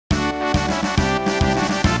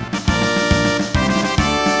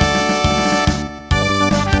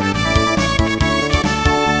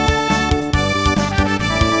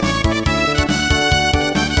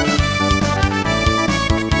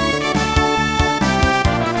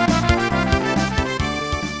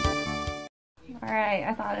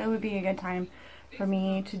I thought it would be a good time for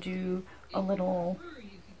me to do a little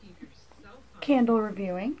candle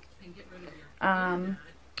reviewing. Why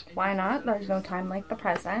not? There's no time like the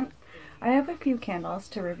present. I have a few candles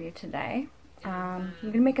to review today. I'm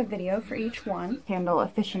going to make a video for each one. Candle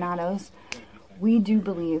aficionados, we do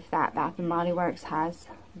believe that Bath & Body Works has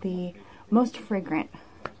the most fragrant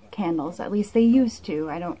candles. At least they used to.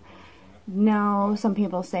 I don't know. Some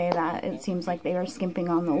people say that it seems like they are skimping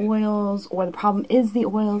on the oils, or the problem is the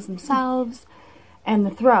oils themselves, and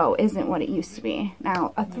the throw isn't what it used to be.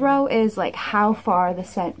 Now, a throw is like how far the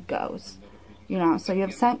scent goes. You know, so you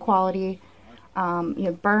have scent quality, you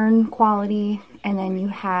have burn quality, and then you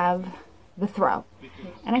have the throw.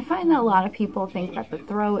 And I find that a lot of people think that the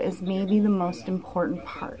throw is maybe the most important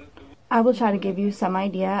part. I will try to give you some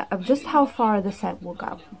idea of just how far the scent will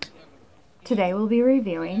go. Today we'll be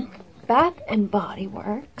reviewing Bath & Body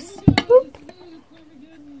Works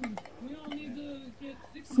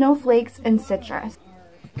Snowflakes and Citrus.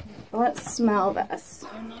 Let's smell this.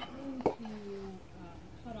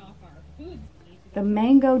 The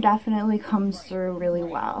mango definitely comes through really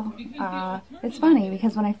well. It's funny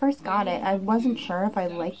because when I first got it, I wasn't sure if I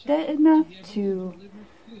liked it enough to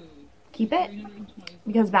keep it,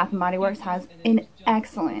 because Bath & Body Works has an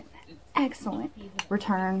excellent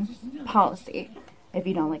return policy. If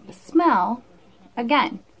you don't like the smell,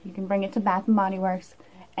 again, you can bring it to Bath & Body Works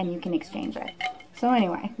and you can exchange it. So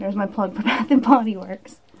anyway, there's my plug for Bath & Body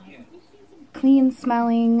Works. Clean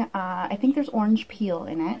smelling. I think there's orange peel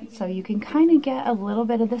in it, so you can kind of get a little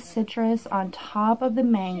bit of the citrus on top of the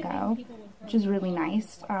mango, which is really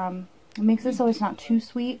nice. It makes it so it's not too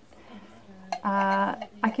sweet. I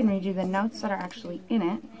can read you the notes that are actually in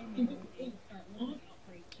it.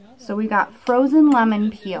 So we got frozen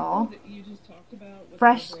lemon peel,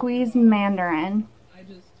 fresh squeezed mandarin,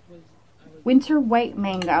 winter white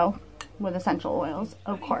mango with essential oils,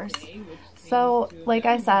 of course. So, like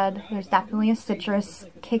I said, there's definitely a citrus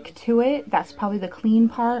kick to it. That's probably the clean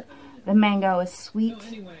part. The mango is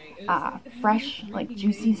sweet, fresh, like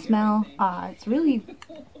juicy smell. It's really,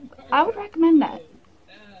 I would recommend it.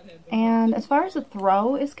 And as far as the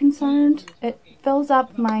throw is concerned, it fills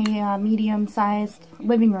up my medium-sized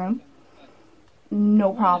living room.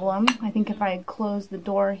 No problem. I think if I closed the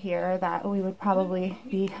door here, that we would probably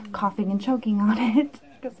be coughing and choking on it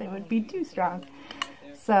because it would be too strong.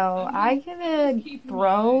 So I give it,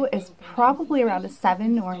 throw is probably around a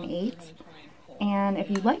 7 or an 8. And if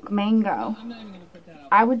you like mango,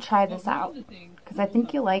 I would try this out because I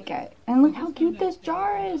think you'll like it. And look how cute this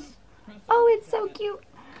jar is. Oh, it's so cute.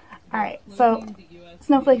 Alright, so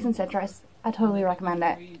Snowflakes and Citrus, I totally recommend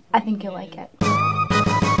it. I think you'll like it.